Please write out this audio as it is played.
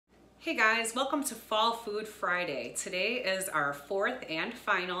Hey guys, welcome to Fall Food Friday. Today is our fourth and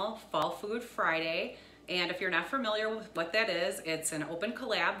final Fall Food Friday. And if you're not familiar with what that is, it's an open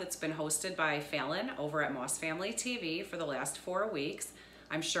collab that's been hosted by Fallon over at Moss Family TV for the last 4 weeks.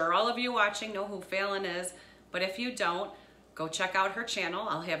 I'm sure all of you watching know who Fallon is, but if you don't, go check out her channel.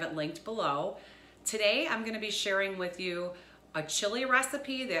 I'll have it linked below. Today, I'm going to be sharing with you a chili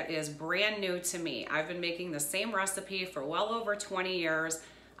recipe that is brand new to me. I've been making the same recipe for well over 20 years.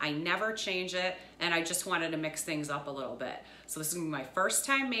 I never change it, and I just wanted to mix things up a little bit. So this is gonna be my first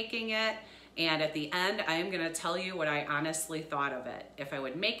time making it, and at the end, I am gonna tell you what I honestly thought of it. If I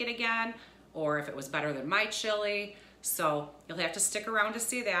would make it again, or if it was better than my chili. So you'll have to stick around to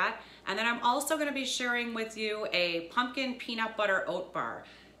see that. And then I'm also gonna be sharing with you a pumpkin peanut butter oat bar.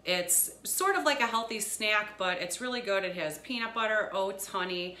 It's sort of like a healthy snack, but it's really good. It has peanut butter, oats,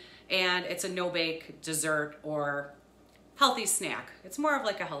 honey, and it's a no-bake dessert or healthy snack. It's more of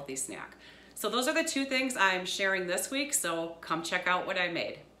like a healthy snack. So those are the two things I'm sharing this week, so come check out what I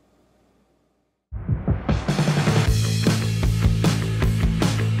made.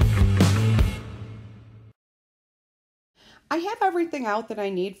 I have everything out that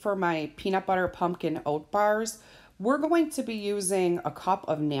I need for my peanut butter pumpkin oat bars. We're going to be using a cup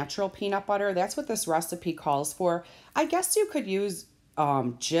of natural peanut butter. That's what this recipe calls for. I guess you could use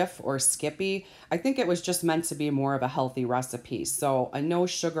Jif or Skippy. I think it was just meant to be more of a healthy recipe. So a no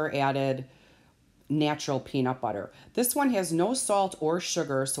sugar added natural peanut butter. This one has no salt or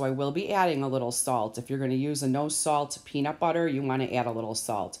sugar, so I will be adding a little salt. If you're going to use a no salt peanut butter, you want to add a little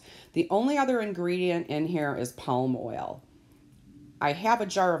salt. The only other ingredient in here is palm oil. I have a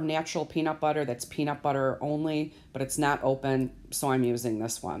jar of natural peanut butter that's peanut butter only, but it's not open, so I'm using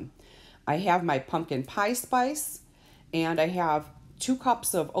this one. I have my pumpkin pie spice, and I have 2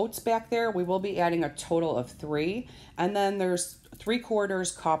 cups of oats back there. We will be adding a total of 3. And then there's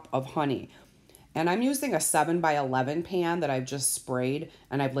 3/4 cup of honey. And I'm using a 7x11 pan that I've just sprayed,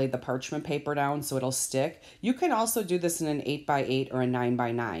 and I've laid the parchment paper down so it'll stick. You can also do this in an 8x8 or a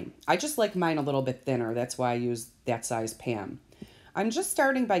 9x9. I just like mine a little bit thinner. That's why I use that size pan. I'm just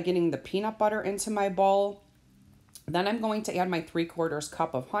starting by getting the peanut butter into my bowl. Then I'm going to add my 3/4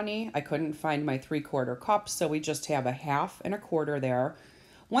 cup of honey. I couldn't find my 3/4 cup, so we just have a 1/2 and a 1/4 there.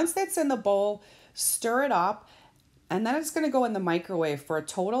 Once that's in the bowl, stir it up, and then it's going to go in the microwave for a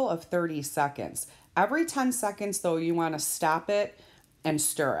total of 30 seconds. Every 10 seconds, though, you want to stop it and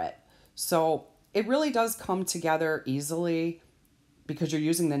stir it. So it really does come together easily because you're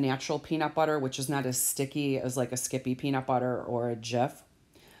using the natural peanut butter, which is not as sticky as like a Skippy peanut butter or a Jif.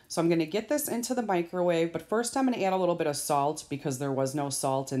 So I'm going to get this into the microwave, but first I'm going to add a little bit of salt because there was no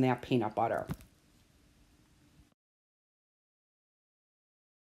salt in that peanut butter.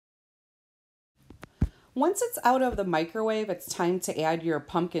 Once it's out of the microwave, it's time to add your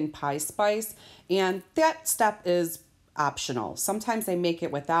pumpkin pie spice, and that step is optional. Sometimes they make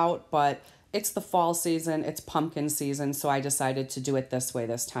it without, but it's the fall season, it's pumpkin season, so I decided to do it this way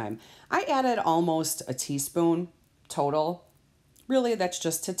this time. I added almost a teaspoon total. Really, that's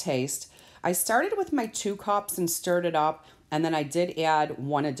just to taste. I started with my 2 cups and stirred it up, and then I did add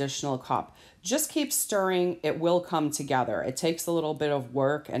 1 additional cup. Just keep stirring, it will come together. It takes a little bit of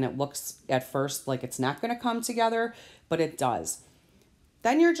work, and it looks at first like it's not going to come together, but it does.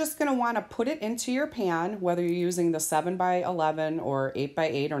 Then you're just going to want to put it into your pan, whether you're using the 7x11 or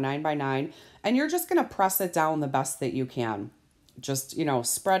 8x8 or 9x9, and you're just going to press it down the best that you can. Just,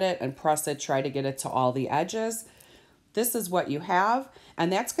 spread it and press it, try to get it to all the edges. This is what you have,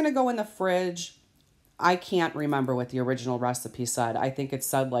 and that's going to go in the fridge. I can't remember what the original recipe said. I think it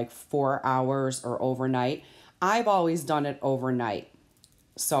said like 4 hours or overnight. I've always done it overnight.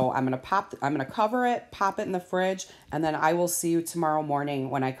 So I'm going to cover it, pop it in the fridge, and then I will see you tomorrow morning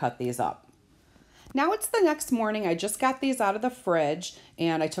when I cut these up. Now it's the next morning. I just got these out of the fridge,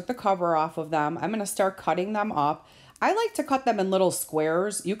 and I took the cover off of them. I'm going to start cutting them up. I like to cut them in little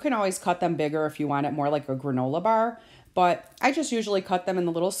squares. You can always cut them bigger if you want it more like a granola bar. But I just usually cut them in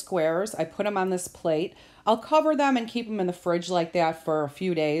the little squares. I put them on this plate. I'll cover them and keep them in the fridge like that for a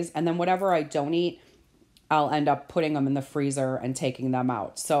few days. And then whatever I don't eat, I'll end up putting them in the freezer and taking them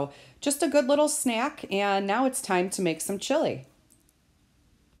out. So just a good little snack. And now it's time to make some chili.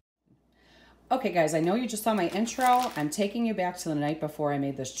 Okay guys, I know you just saw my intro. I'm taking you back to the night before I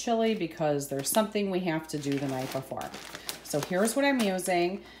made this chili because there's something we have to do the night before. So here's what I'm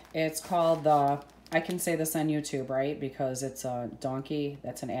using. It's called I can say this on YouTube, right? Because it's a donkey,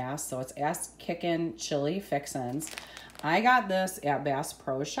 that's an ass. So it's Ass Kickin' Chili Fixins. I got this at Bass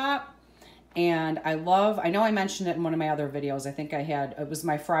Pro Shop. And I know I mentioned it in one of my other videos. I think it was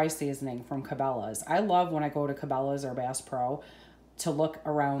my fry seasoning from Cabela's. I love when I go to Cabela's or Bass Pro to look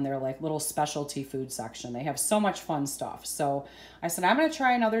around their like little specialty food section. They have so much fun stuff. So I said, I'm going to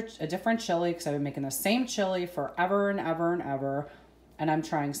try a different chili because I've been making the same chili forever and ever and ever. And I'm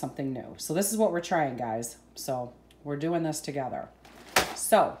trying something new. So this is what we're trying, guys. So we're doing this together.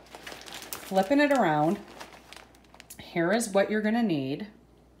 So flipping it around, here is what you're going to need.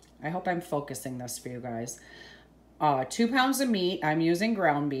 I hope I'm focusing this for you guys. 2 pounds of meat. I'm using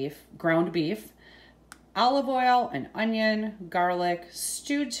ground beef, olive oil, an onion, garlic,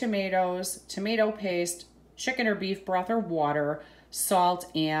 stewed tomatoes, tomato paste, chicken or beef broth or water, salt,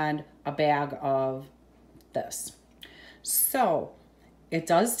 and a bag of this. So it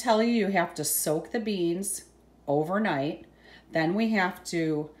does tell you have to soak the beans overnight. Then we have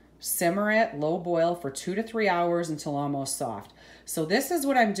to simmer it, low boil for 2 to 3 hours until almost soft. So this is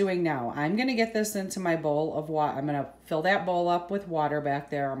what I'm doing now. I'm going to get this into my bowl of water. I'm going to fill that bowl up with water back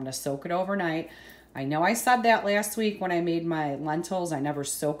there. I'm going to soak it overnight. I know I said that last week when I made my lentils. I never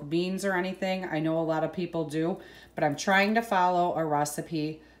soak beans or anything. I know a lot of people do, but I'm trying to follow a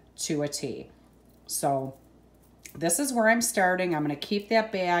recipe to a T. So this is where I'm starting. I'm going to keep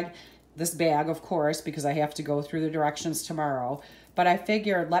that bag, this bag, of course, because I have to go through the directions tomorrow. But I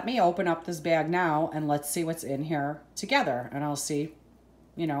figured, let me open up this bag now and let's see what's in here together. And I'll see,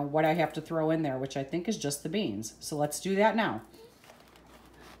 you know, what I have to throw in there, which I think is just the beans. So let's do that now.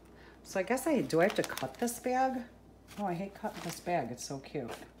 So I guess do I have to cut this bag? Oh, I hate cutting this bag. It's so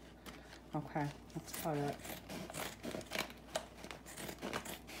cute. Okay, let's cut it.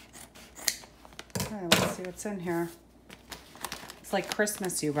 Okay, let's see what's in here. It's like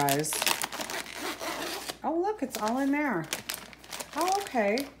Christmas, you guys. Oh, look, it's all in there. Oh,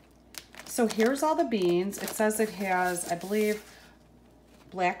 okay. So here's all the beans. It says it has, I believe,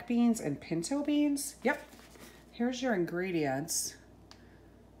 black beans and pinto beans. Yep. Here's your ingredients.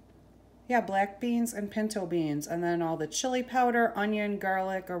 Yeah, black beans and pinto beans. And then all the chili powder, onion,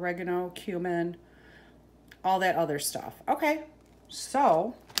 garlic, oregano, cumin, all that other stuff. Okay,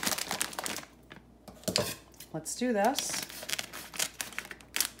 so let's do this.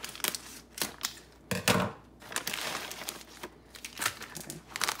 Okay.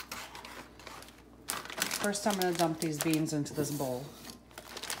 First, I'm going to dump these beans into this bowl.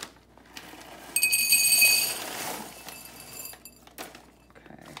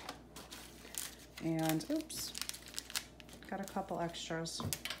 And oops, got a couple extras.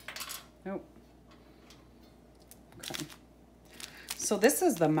 Nope. Okay. So this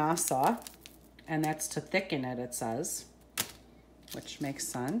is the masa, and that's to thicken it, it says, which makes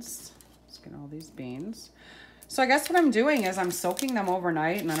sense. Let's get all these beans. So I guess what I'm doing is I'm soaking them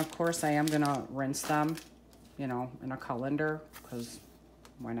overnight, and then of course I am gonna rinse them, you know, in a colander, because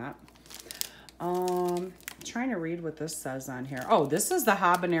why not? I'm trying to read what this says on here. Oh, this is the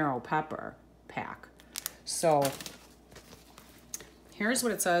habanero pepper pack. So here's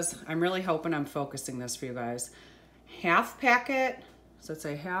what it says. I'm really hoping I'm focusing this for you guys. Half packet, so it's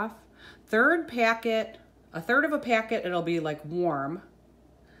a half. Third packet, a third of a packet, it'll be like warm,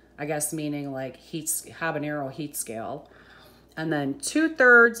 I guess, meaning like habanero heat scale. And then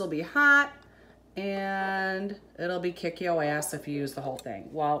 2/3 will be hot, and it'll be kick your ass if you use the whole thing.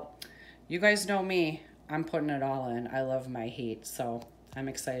 Well, you guys know me, I'm putting it all in. I love my heat, so I'm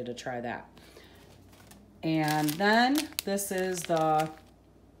excited to try that. And then this is the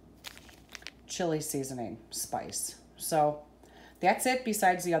chili seasoning spice. So that's it,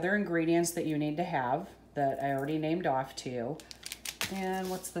 besides the other ingredients that you need to have that I already named off to you.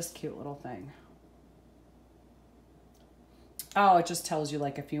 And what's this cute little thing? Oh, it just tells you,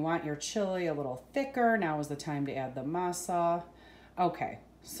 like, if you want your chili a little thicker, now is the time to add the masa. Okay,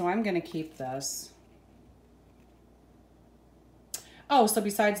 so I'm gonna keep this. Oh, so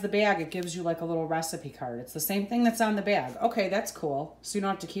besides the bag, it gives you like a little recipe card. It's the same thing that's on the bag. Okay, that's cool. So you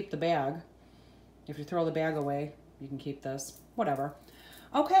don't have to keep the bag. If you throw the bag away, you can keep this. Whatever.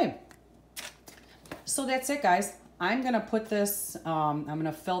 Okay. So that's it, guys. I'm going to put this, I'm going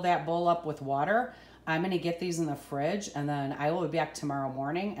to fill that bowl up with water. I'm going to get these in the fridge, and then I will be back tomorrow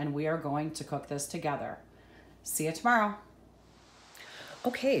morning, and we are going to cook this together. See you tomorrow.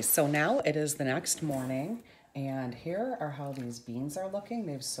 Okay, so now it is the next morning. And here are how these beans are looking.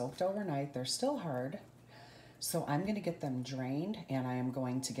 They've soaked overnight. They're still hard. So I'm going to get them drained, and I am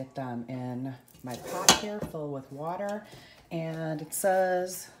going to get them in my pot here filled with water. And it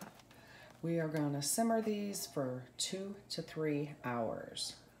says we are going to simmer these for 2 to 3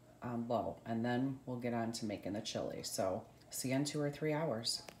 hours on low, and then we'll get on to making the chili. So see you in 2 or 3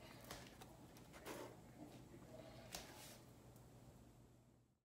 hours.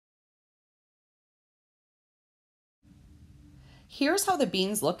 Here's how the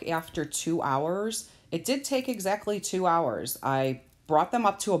beans look after 2 hours. It did take exactly 2 hours. I brought them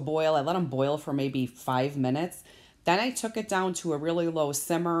up to a boil. I let them boil for maybe 5 minutes. Then I took it down to a really low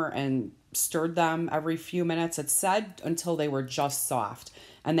simmer and stirred them every few minutes. It said until they were just soft,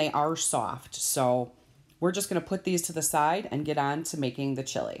 and they are soft. So we're just going to put these to the side and get on to making the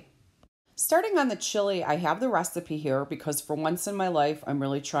chili. Starting on the chili, I have the recipe here because for once in my life, I'm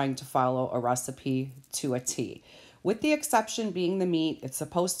really trying to follow a recipe to a T. With the exception being the meat, it's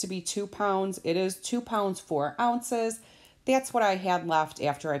supposed to be 2 pounds. It is 2 pounds, 4 ounces. That's what I had left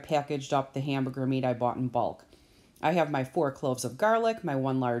after I packaged up the hamburger meat I bought in bulk. I have my 4 cloves of garlic, my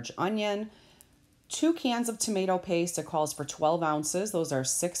 1 large onion, 2 cans of tomato paste. It calls for 12 ounces. Those are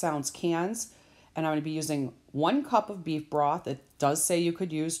 6-ounce cans. And I'm going to be using 1 cup of beef broth. It does say you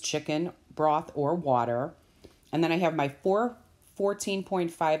could use chicken broth or water. And then I have my 4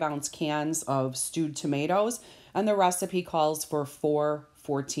 14.5-ounce cans of stewed tomatoes. And the recipe calls for 4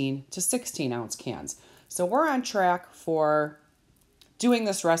 14 to 16-ounce cans. So we're on track for doing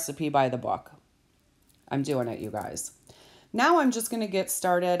this recipe by the book. I'm doing it, you guys. Now I'm just going to get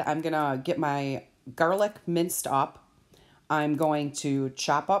started. I'm going to get my garlic minced up. I'm going to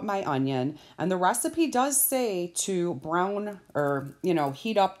chop up my onion. And the recipe does say to brown or,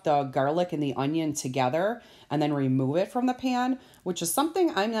 heat up the garlic and the onion together and then remove it from the pan, which is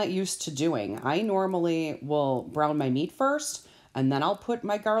something I'm not used to doing. I normally will brown my meat first and then I'll put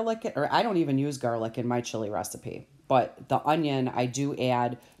my garlic, or I don't even use garlic in my chili recipe. But the onion I do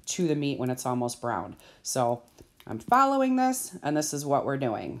add to the meat when it's almost browned. So I'm following this, and this is what we're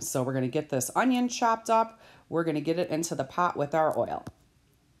doing. So we're going to get this onion chopped up. We're going to get it into the pot with our oil.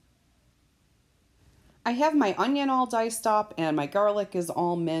 I have my onion all diced up and my garlic is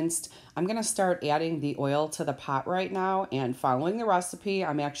all minced. I'm going to start adding the oil to the pot right now, and following the recipe,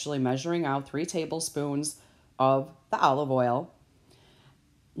 I'm actually measuring out 3 tablespoons of the olive oil.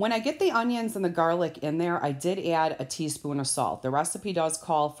 When I get the onions and the garlic in there, I did add a teaspoon of salt. The recipe does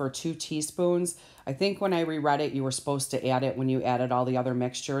call for 2 teaspoons. I think when I reread it, you were supposed to add it when you added all the other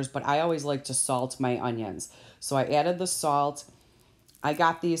mixtures, but I always like to salt my onions. So I added the salt. I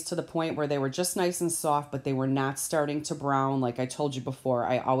got these to the point where they were just nice and soft, but they were not starting to brown. Like I told you before,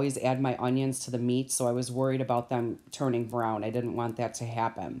 I always add my onions to the meat, so I was worried about them turning brown. I didn't want that to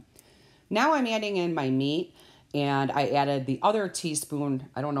happen. Now I'm adding in my meat. And I added the other teaspoon.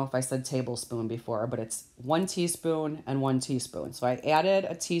 I don't know if I said tablespoon before, but it's 1 teaspoon and 1 teaspoon. So I added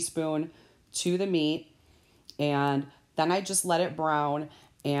a teaspoon to the meat, and then I just let it brown.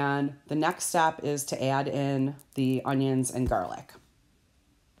 And the next step is to add in the onions and garlic.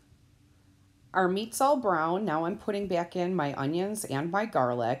 Our meat's all brown. Now I'm putting back in my onions and my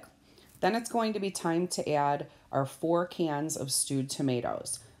garlic. Then it's going to be time to add our 4 cans of stewed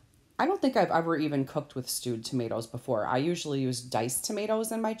tomatoes. I don't think I've ever even cooked with stewed tomatoes before. I usually use diced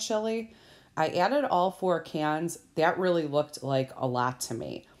tomatoes in my chili. I added all 4 cans. That really looked like a lot to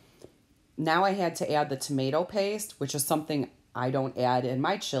me. Now I had to add the tomato paste, which is something I don't add in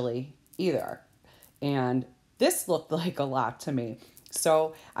my chili either. And this looked like a lot to me.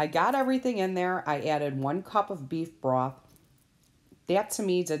 So I got everything in there. I added 1 cup of beef broth. That to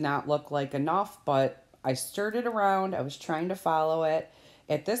me did not look like enough, but I stirred it around. I was trying to follow it.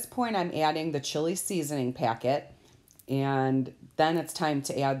 At this point, I'm adding the chili seasoning packet, and then it's time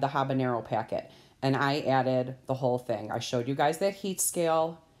to add the habanero packet. And I added the whole thing. I showed you guys that heat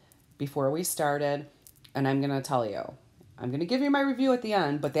scale before we started, and I'm going to tell you. I'm going to give you my review at the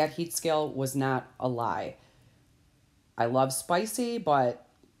end, but that heat scale was not a lie. I love spicy, but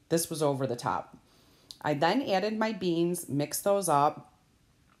this was over the top. I then added my beans, mixed those up,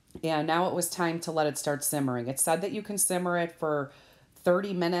 and now it was time to let it start simmering. It said that you can simmer it for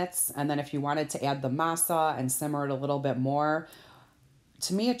 30 minutes, and then if you wanted to add the masa and simmer it a little bit more.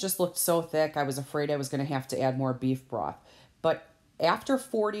 To me, it just looked so thick, I was afraid I was going to have to add more beef broth. But after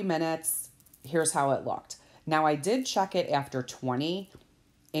 40 minutes, here's how it looked. Now, I did check it after 20,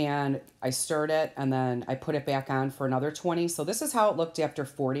 and I stirred it, and then I put it back on for another 20. So this is how it looked after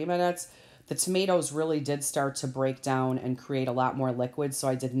 40 minutes. The tomatoes really did start to break down and create a lot more liquid, so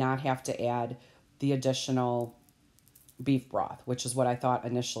I did not have to add the additional beef broth, which is what I thought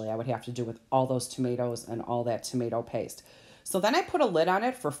initially I would have to do with all those tomatoes and all that tomato paste. So then I put a lid on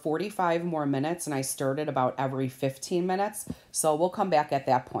it for 45 more minutes, and I stirred it about every 15 minutes. So we'll come back at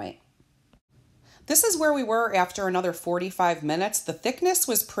that point. This is where we were after another 45 minutes. The thickness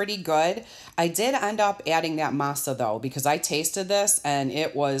was pretty good. I did end up adding that masa though, because I tasted this and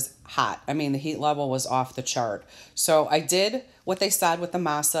it was hot. I mean, the heat level was off the chart. So I did what they said with the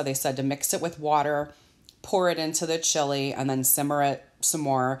masa. They said to mix it with water, pour it into the chili, and then simmer it some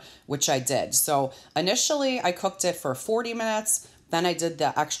more, which I did. So initially I cooked it for 40 minutes. Then I did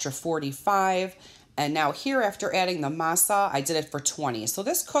the extra 45. And now here, after adding the masa, I did it for 20. So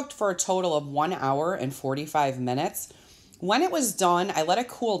this cooked for a total of 1 hour and 45 minutes. When it was done, I let it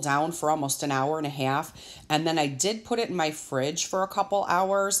cool down for almost an hour and a half, and then I did put it in my fridge for a couple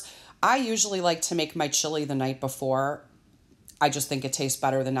hours. I usually like to make my chili the night before. I just think it tastes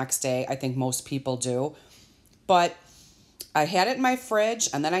better the next day. I think most people do. But I had it in my fridge,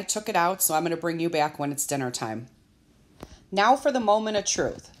 and then I took it out, so I'm going to bring you back when it's dinner time. Now for the moment of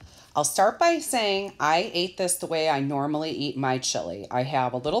truth. I'll start by saying I ate this the way I normally eat my chili. I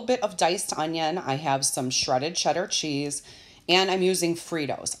have a little bit of diced onion, I have some shredded cheddar cheese, and I'm using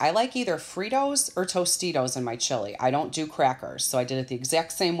Fritos. I like either Fritos or Tostitos in my chili. I don't do crackers, so I did it the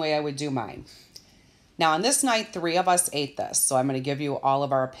exact same way I would do mine. Now on this night, 3 of us ate this, so I'm going to give you all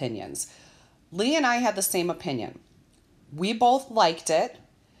of our opinions. Lee and I had the same opinion. We both liked it.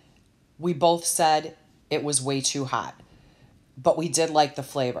 We both said it was way too hot. But we did like the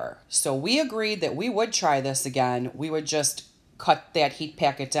flavor. So we agreed that we would try this again. We would just cut that heat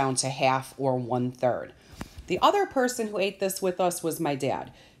packet down to half or 1/3. The other person who ate this with us was my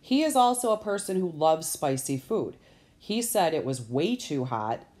dad. He is also a person who loves spicy food. He said it was way too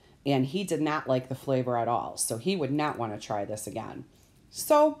hot and he did not like the flavor at all. So he would not want to try this again.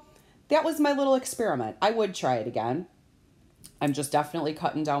 So that was my little experiment. I would try it again. I'm just definitely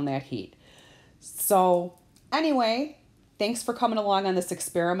cutting down that heat. So anyway, thanks for coming along on this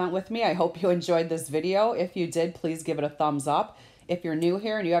experiment with me. I hope you enjoyed this video. If you did, please give it a thumbs up. If you're new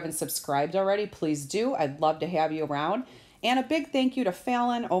here and you haven't subscribed already, please do. I'd love to have you around. And a big thank you to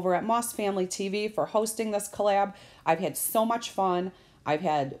Fallon over at Moss Family TV for hosting this collab. I've had so much fun.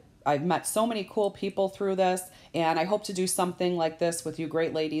 I've met so many cool people through this, and I hope to do something like this with you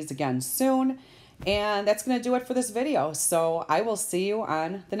great ladies again soon. And that's going to do it for this video. So I will see you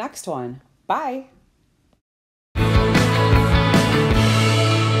on the next one. Bye.